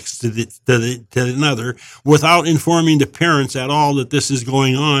one sex to another without informing the parents at all that this is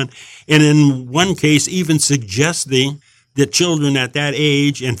going on. And in one case, even suggesting that children at that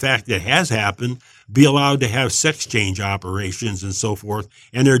age, in fact, it has happened, be allowed to have sex change operations and so forth.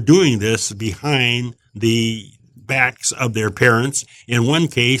 And they're doing this behind the backs of their parents. In one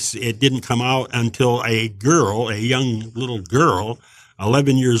case, it didn't come out until a young little girl,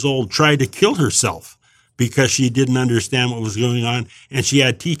 11 years old, tried to kill herself because she didn't understand what was going on. And she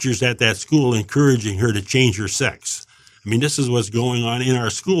had teachers at that school encouraging her to change her sex. I mean, this is what's going on in our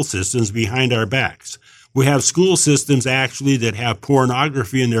school systems behind our backs. We have school systems actually that have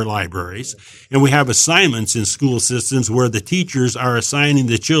pornography in their libraries, and we have assignments in school systems where the teachers are assigning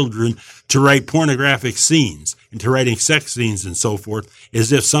the children to write pornographic scenes and to writing sex scenes and so forth,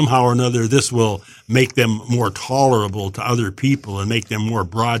 as if somehow or another this will make them more tolerable to other people and make them more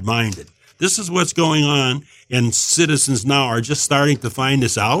broad-minded. This is what's going on, and citizens now are just starting to find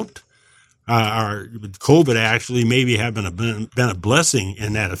this out. Our COVID actually maybe have been a blessing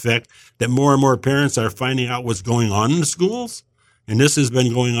in that effect, that more and more parents are finding out what's going on in the schools. And this has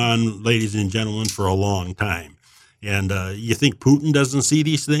been going on, ladies and gentlemen, for a long time. And you think Putin doesn't see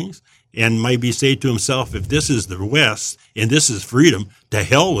these things and maybe say to himself, if this is the West and this is freedom, to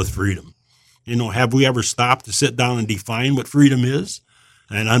hell with freedom. You know, have we ever stopped to sit down and define what freedom is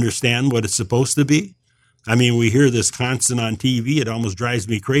and understand what it's supposed to be? I mean, we hear this constant on TV. It almost drives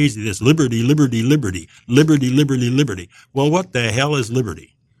me crazy. This liberty, liberty, liberty, liberty, liberty, liberty. Well, what the hell is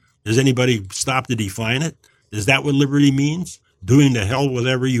liberty? Does anybody stop to define it? Is that what liberty means? Doing to hell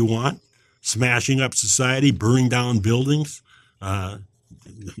whatever you want? Smashing up society, burning down buildings?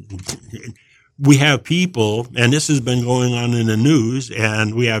 We have people, and this has been going on in the news,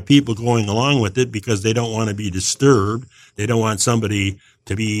 and we have people going along with it because they don't want to be disturbed. They don't want somebody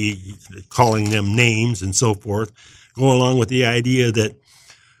to be calling them names and so forth, go along with the idea that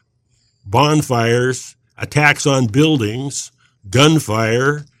bonfires, attacks on buildings,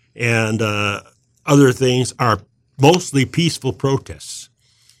 gunfire, and other things are mostly peaceful protests.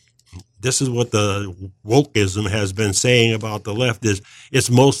 This is what the wokeism has been saying about the left, is it's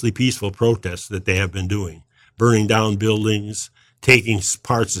mostly peaceful protests that they have been doing, burning down buildings, taking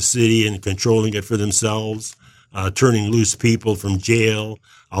parts of the city and controlling it for themselves, turning loose people from jail,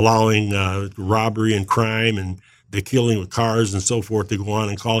 allowing robbery and crime and the killing of cars and so forth to go on,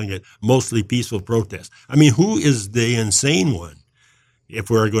 and calling it mostly peaceful protests. I mean, who is the insane one if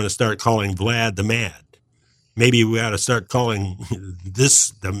we're going to start calling Vlad the mad? Maybe we ought to start calling this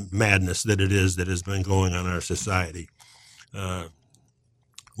the madness that it is that has been going on in our society.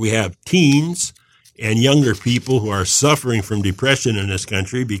 We have teens and younger people who are suffering from depression in this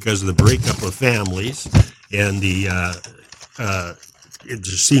country because of the breakup of families, and it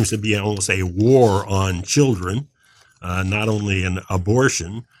just seems to be almost a war on children, not only an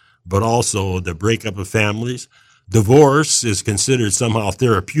abortion, but also the breakup of families. Divorce is considered somehow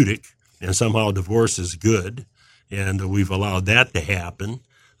therapeutic, and somehow divorce is good, and we've allowed that to happen.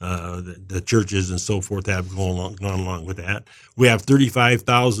 The churches and so forth have gone along with that. We have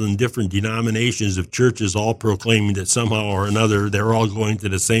 35,000 different denominations of churches all proclaiming that somehow or another they're all going to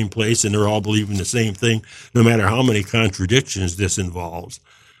the same place and they're all believing the same thing, no matter how many contradictions this involves.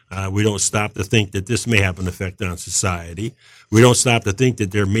 We don't stop to think that this may have an effect on society. We don't stop to think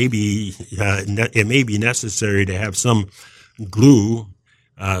that there may be it may be necessary to have some glue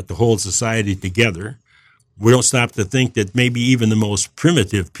to hold society together. We don't stop to think that maybe even the most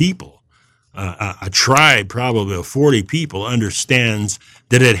primitive people, a tribe probably of 40 people, understands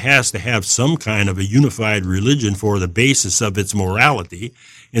that it has to have some kind of a unified religion for the basis of its morality,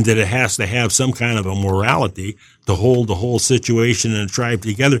 and that it has to have some kind of a morality to hold the whole situation in a tribe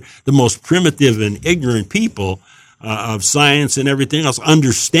together. The most primitive and ignorant people of science and everything else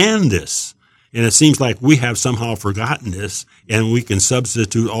understand this. And it seems like we have somehow forgotten this, and we can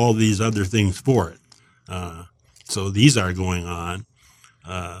substitute all these other things for it. So these are going on.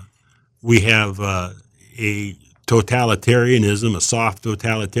 We have a totalitarianism, a soft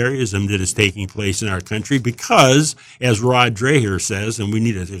totalitarianism that is taking place in our country because, as Rod Dreher says, and we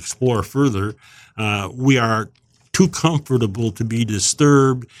need to explore further, we are too comfortable to be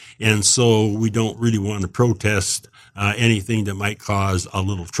disturbed, and so we don't really want to protest anything that might cause a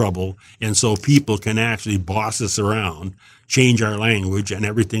little trouble. And so people can actually boss us around, change our language and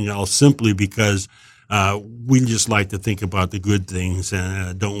everything else simply because we just like to think about the good things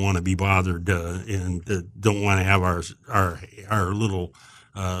and don't want to be bothered and don't want to have our little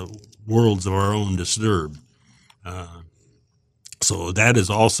worlds of our own disturbed. So that is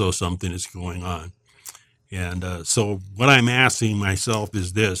also something that's going on. And so what I'm asking myself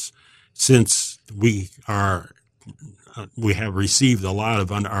is this: since we have received a lot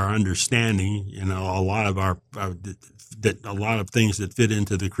of our understanding, a lot of a lot of things that fit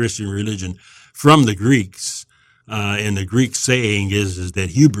into the Christian religion from the Greeks, and the Greek saying is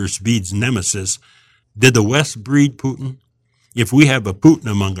that hubris breeds nemesis. Did the West breed Putin? If we have a Putin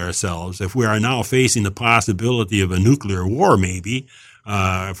among ourselves, if we are now facing the possibility of a nuclear war, maybe,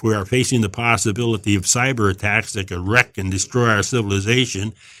 if we are facing the possibility of cyber attacks that could wreck and destroy our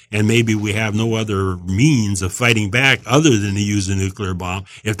civilization, and maybe we have no other means of fighting back other than to use a nuclear bomb,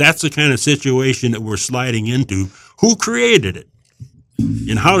 if that's the kind of situation that we're sliding into, who created it?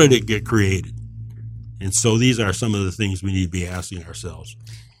 And how did it get created? And so these are some of the things we need to be asking ourselves.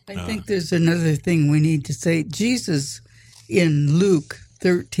 I think there's another thing we need to say. Jesus in Luke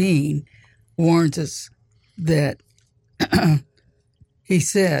 13 warns us that he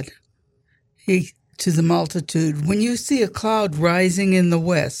said to the multitude, when you see a cloud rising in the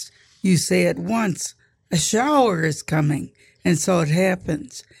west, you say at once, a shower is coming. And so it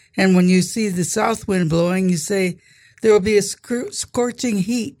happens. And when you see the south wind blowing, you say, there will be a scorching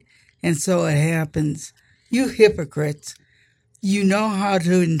heat. And so it happens. You hypocrites, you know how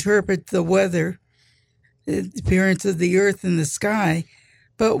to interpret the weather, the appearance of the earth and the sky,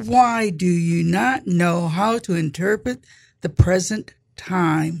 but why do you not know how to interpret the present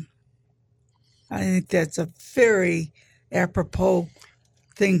time? I think that's a very apropos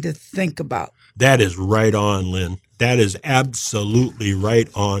thing to think about. That is right on, Lynn. That is absolutely right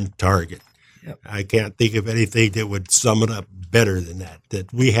on target. Yep. I can't think of anything that would sum it up better than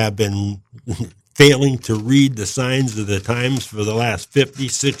that we have been failing to read the signs of the times for the last 50,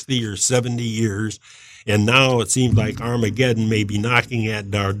 60, or 70 years. And now it seems like Armageddon may be knocking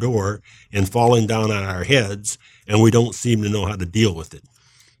at our door and falling down on our heads, and we don't seem to know how to deal with it.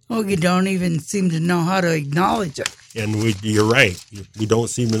 Well, you don't even seem to know how to acknowledge it. And you're right. We don't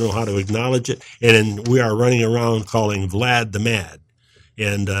seem to know how to acknowledge it. And we are running around calling Vlad the Mad.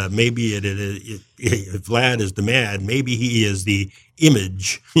 And maybe if Vlad is the mad, maybe he is the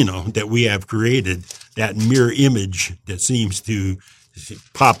image, that we have created, that mirror image that seems to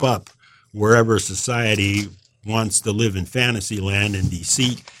pop up wherever society wants to live in fantasy land and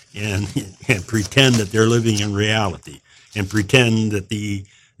deceit and pretend that they're living in reality and pretend that the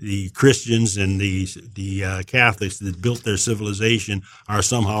Christians and the Catholics that built their civilization are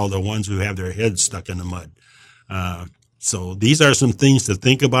somehow the ones who have their heads stuck in the mud. So these are some things to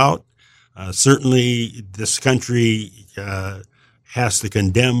think about. Certainly, this country has to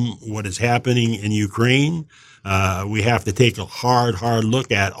condemn what is happening in Ukraine. We have to take a hard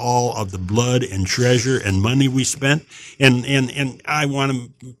look at all of the blood and treasure and money we spent. And I want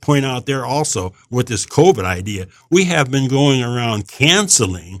to point out there also with this COVID idea, we have been going around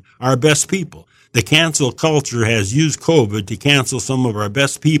canceling our best people. The cancel culture has used COVID to cancel some of our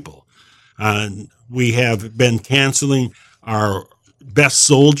best people. We have been canceling our best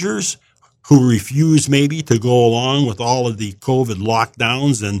soldiers who refuse maybe to go along with all of the COVID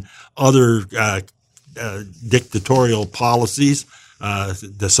lockdowns and other dictatorial policies,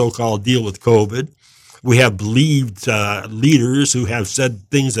 the so-called deal with COVID. We have believed leaders who have said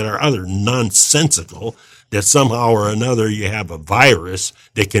things that are other nonsensical, that somehow or another you have a virus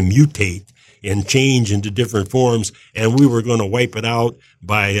that can mutate and change into different forms, and we were going to wipe it out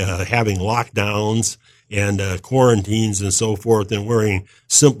by having lockdowns and quarantines and so forth, and wearing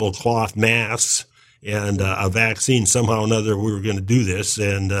simple cloth masks and a vaccine. Somehow or another, we were going to do this,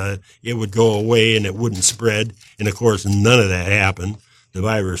 and it would go away and it wouldn't spread. And of course, none of that happened. The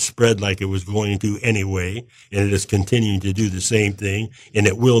virus spread like it was going to anyway, and it is continuing to do the same thing, and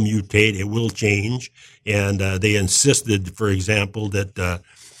it will mutate, it will change. And they insisted, for example, that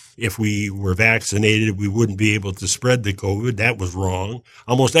if we were vaccinated, we wouldn't be able to spread the COVID. That was wrong.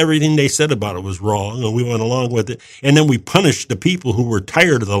 Almost everything they said about it was wrong, and we went along with it. And then we punished the people who were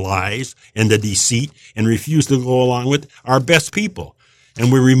tired of the lies and the deceit and refused to go along with our best people. And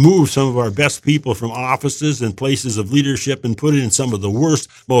we removed some of our best people from offices and places of leadership and put in some of the worst,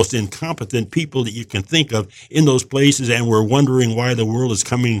 most incompetent people that you can think of in those places. And we're wondering why the world is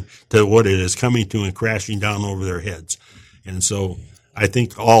coming to what it is coming to and crashing down over their heads. And so I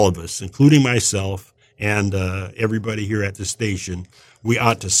think all of us, including myself and everybody here at the station, we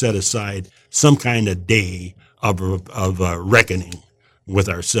ought to set aside some kind of day of reckoning with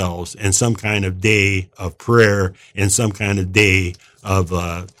ourselves, and some kind of day of prayer, and some kind of day of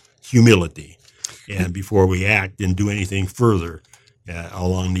humility, and before we act and do anything further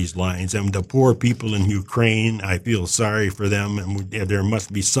along these lines. And the poor people in Ukraine, I feel sorry for them, and there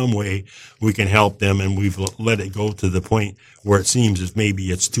must be some way we can help them, and we've let it go to the point where it seems as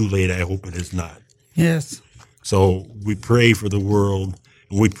maybe it's too late. I hope it is not. Yes. So we pray for the world,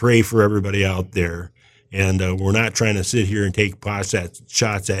 and we pray for everybody out there. And we're not trying to sit here and take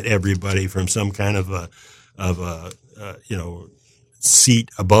shots at everybody from some kind of a seat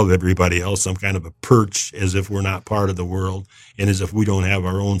above everybody else, some kind of a perch, as if we're not part of the world and as if we don't have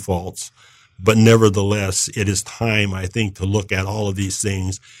our own faults. But nevertheless, it is time, I think, to look at all of these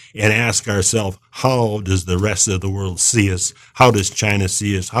things and ask ourselves, how does the rest of the world see us? How does China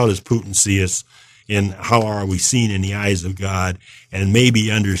see us? How does Putin see us? And how are we seen in the eyes of God? And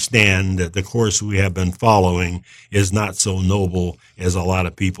maybe understand that the course we have been following is not so noble as a lot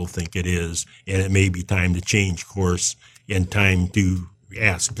of people think it is. And it may be time to change course and time to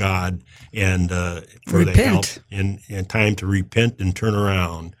ask God and for the help and time to repent and turn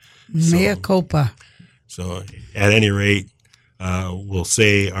around. Mea culpa. So at any rate, we'll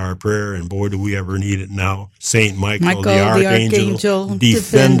say our prayer, and boy, do we ever need it now. Saint Michael, the Archangel,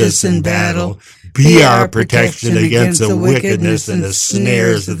 defend us in battle. Be our protection against the wickedness and the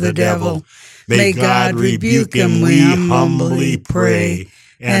snares of the devil. May God rebuke him, we humbly pray.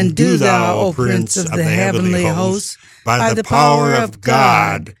 And do thou, O Prince of the heavenly hosts, by the power of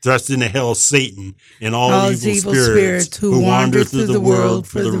God, thrust into hell Satan and all evil spirits who wander through the world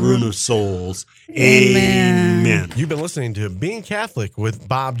for the ruin of souls. Amen. You've been listening to Being Catholic with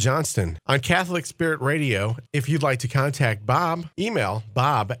Bob Johnston on Catholic Spirit Radio. If you'd like to contact Bob, email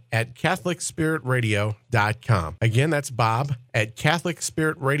bob@catholicspiritradio.com. Again, that's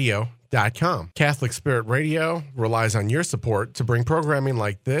bob@catholicspiritradio.com. Catholic Spirit Radio relies on your support to bring programming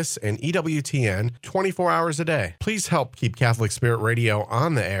like this and EWTN 24 hours a day. Please help keep Catholic Spirit Radio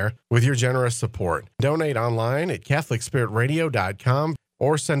on the air with your generous support. Donate online at catholicspiritradio.com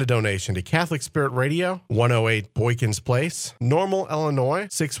or send a donation to Catholic Spirit Radio, 108 Boykins Place, Normal, Illinois,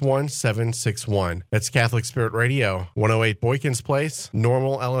 61761. That's Catholic Spirit Radio, 108 Boykins Place,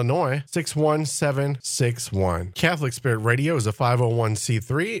 Normal, Illinois, 61761. Catholic Spirit Radio is a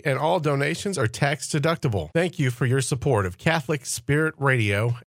 501c3, and all donations are tax deductible. Thank you for your support of Catholic Spirit Radio